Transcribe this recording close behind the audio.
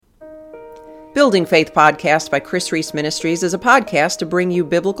Building Faith Podcast by Chris Reese Ministries is a podcast to bring you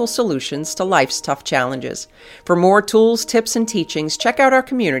biblical solutions to life's tough challenges. For more tools, tips, and teachings, check out our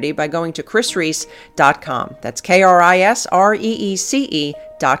community by going to chrisreese.com. That's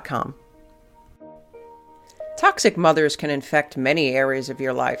KRISREECE.com. Toxic mothers can infect many areas of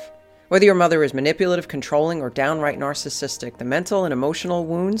your life. Whether your mother is manipulative, controlling, or downright narcissistic, the mental and emotional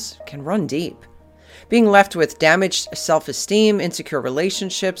wounds can run deep. Being left with damaged self-esteem, insecure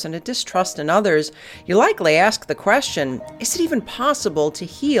relationships, and a distrust in others, you likely ask the question, is it even possible to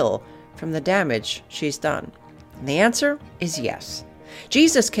heal from the damage she's done? And the answer is yes.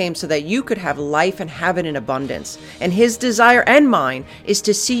 Jesus came so that you could have life and have it in abundance. And his desire and mine is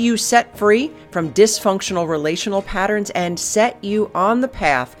to see you set free from dysfunctional relational patterns and set you on the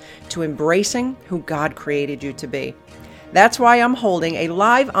path to embracing who God created you to be. That's why I'm holding a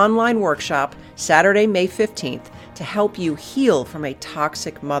live online workshop Saturday, May 15th to help you heal from a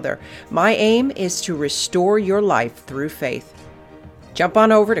toxic mother. My aim is to restore your life through faith. Jump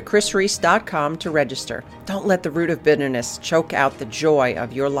on over to chrisreese.com to register. Don't let the root of bitterness choke out the joy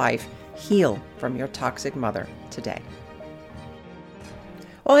of your life. Heal from your toxic mother today.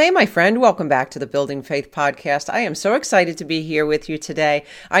 Well, hey, my friend, welcome back to the Building Faith Podcast. I am so excited to be here with you today.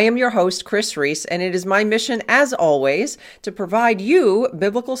 I am your host, Chris Reese, and it is my mission, as always, to provide you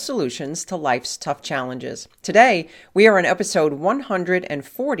biblical solutions to life's tough challenges. Today, we are on episode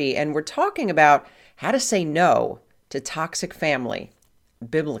 140, and we're talking about how to say no to toxic family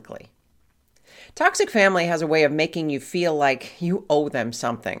biblically. Toxic family has a way of making you feel like you owe them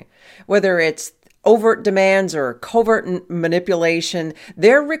something, whether it's overt demands or covert manipulation.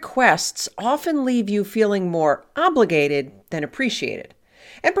 Their requests often leave you feeling more obligated than appreciated.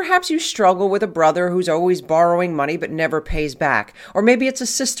 And perhaps you struggle with a brother who's always borrowing money but never pays back. Or maybe it's a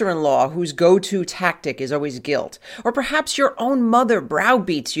sister-in-law whose go-to tactic is always guilt. Or perhaps your own mother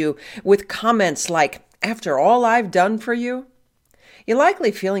browbeats you with comments like, "After all I've done for you?" You're likely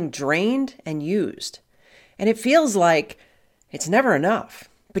feeling drained and used. And it feels like it's never enough.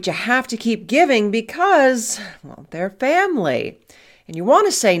 But you have to keep giving because, well, they're family. And you want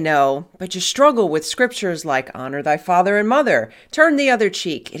to say no, but you struggle with scriptures like, honor thy father and mother, turn the other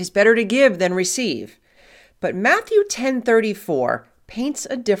cheek, it is better to give than receive. But Matthew 10:34 paints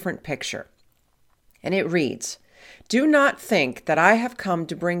a different picture. And it reads, "Do not think that I have come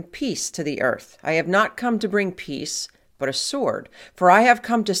to bring peace to the earth. I have not come to bring peace, but a sword. For I have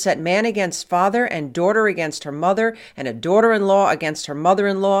come to set man against father, and daughter against her mother, and a daughter-in-law against her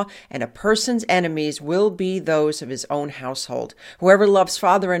mother-in-law, and a person's enemies will be those of his own household. Whoever loves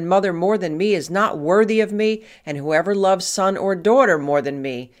father and mother more than me is not worthy of me, and whoever loves son or daughter more than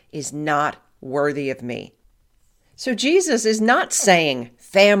me is not worthy of me." So Jesus is not saying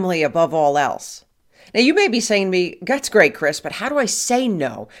family above all else. Now, you may be saying to me, "That's great, Chris, but how do I say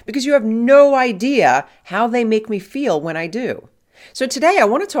no?" Because you have no idea how they make me feel when I do. So today I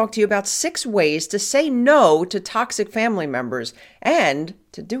want to talk to you about 6 ways to say no to toxic family members and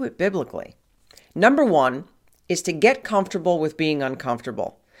to do it biblically. Number 1 is to get comfortable with being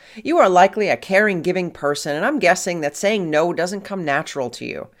uncomfortable. You are likely a caring, giving person, and I'm guessing that saying no doesn't come natural to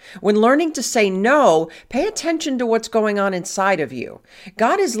you. When learning to say no, pay attention to what's going on inside of you.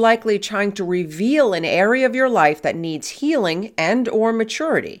 God is likely trying to reveal an area of your life that needs healing and or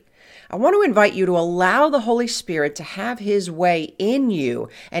maturity. I want to invite you to allow the Holy Spirit to have his way in you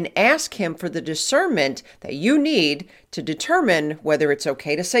and ask him for the discernment that you need to determine whether it's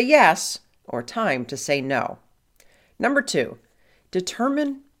okay to say yes or time to say no. Number 2,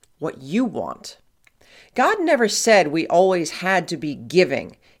 determine what you want. God never said we always had to be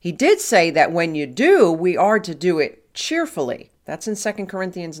giving. He did say that when you do, we are to do it cheerfully. That's in 2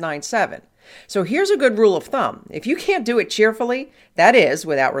 Corinthians 9:7. So here's a good rule of thumb. If you can't do it cheerfully, that is,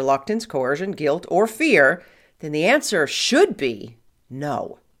 without reluctance, coercion, guilt, or fear, then the answer should be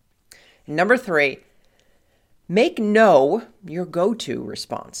no. Number 3, make no your go-to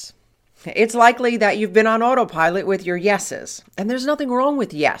response. It's likely that you've been on autopilot with your yeses, and there's nothing wrong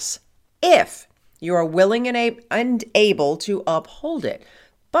with yes, if you are willing and able to uphold it.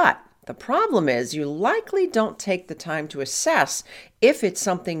 But the problem is you likely don't take the time to assess if it's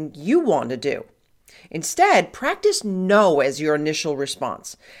something you want to do. Instead, practice no as your initial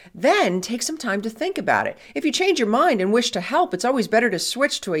response. Then take some time to think about it. If you change your mind and wish to help, it's always better to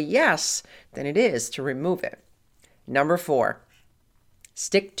switch to a yes than it is to remove it. Number 4.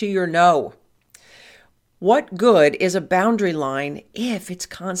 Stick to your no. What good is a boundary line if it's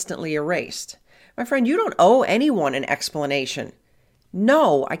constantly erased? My friend, you don't owe anyone an explanation.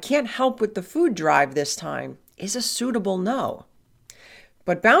 No, I can't help with the food drive this time is a suitable no.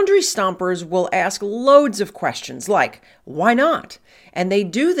 But boundary stompers will ask loads of questions like, why not? And they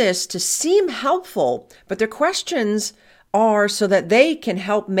do this to seem helpful, but their questions are so that they can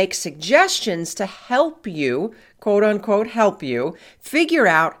help make suggestions to help you, quote unquote, help you figure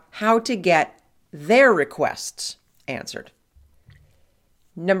out how to get their requests answered.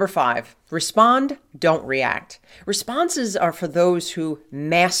 Number 5, respond, don't react. Responses are for those who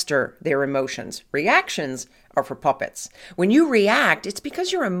master their emotions. Reactions are for puppets. When you react, it's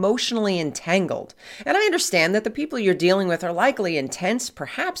because you're emotionally entangled. And I understand that the people you're dealing with are likely intense,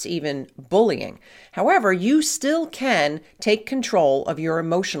 perhaps even bullying. However, you still can take control of your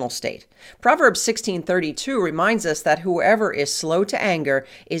emotional state. Proverbs 16:32 reminds us that whoever is slow to anger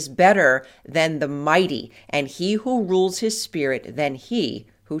is better than the mighty, and he who rules his spirit than he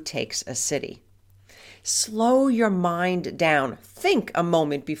who takes a city. Slow your mind down. Think a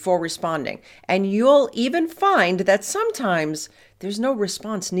moment before responding, and you'll even find that sometimes there's no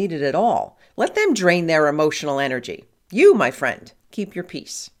response needed at all. Let them drain their emotional energy. You, my friend, keep your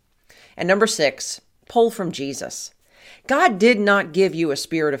peace. And number 6, pull from Jesus. God did not give you a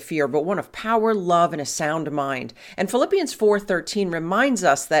spirit of fear, but one of power, love, and a sound mind. And Philippians 4:13 reminds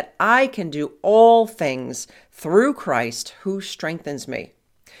us that I can do all things through Christ who strengthens me.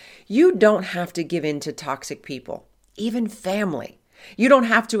 You don't have to give in to toxic people, even family. You don't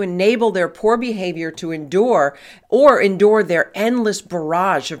have to enable their poor behavior to endure their endless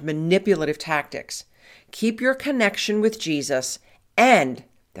barrage of manipulative tactics. Keep your connection with Jesus, and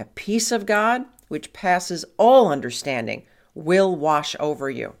the peace of God, which passes all understanding, will wash over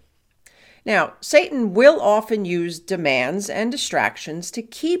you. Now, Satan will often use demands and distractions to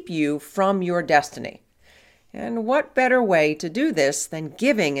keep you from your destiny. And what better way to do this than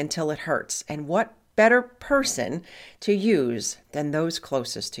giving until it hurts? And what better person to use than those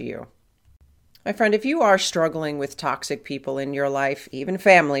closest to you? My friend, if you are struggling with toxic people in your life, even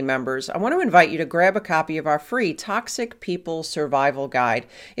family members, I want to invite you to grab a copy of our free Toxic People Survival Guide.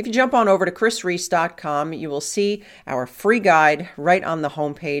 If you jump on over to chrisreese.com, you will see our free guide right on the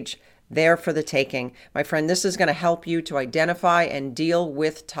homepage there for the taking. My friend, this is going to help you to identify and deal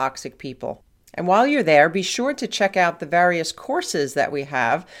with toxic people. And while you're there, be sure to check out the various courses that we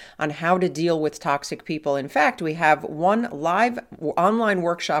have on how to deal with toxic people. In fact, we have one live online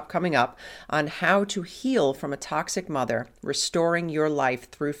workshop coming up on how to heal from a toxic mother, restoring your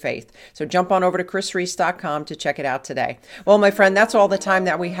life through faith. So jump on over to chrisreese.com to check it out today. Well, my friend, that's all the time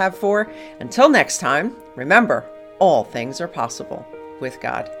that we have for. Until next time, remember, all things are possible with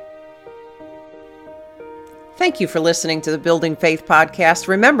God. Thank you for listening to the Building Faith podcast.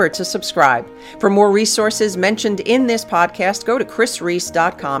 Remember to subscribe. For more resources mentioned in this podcast, go to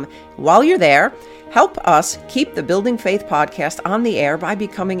chrisreese.com. While you're there, help us keep the Building Faith podcast on the air by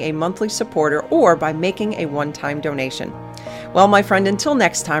becoming a monthly supporter or by making a one-time donation. Well, my friend, until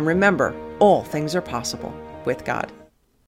next time, remember, all things are possible with God.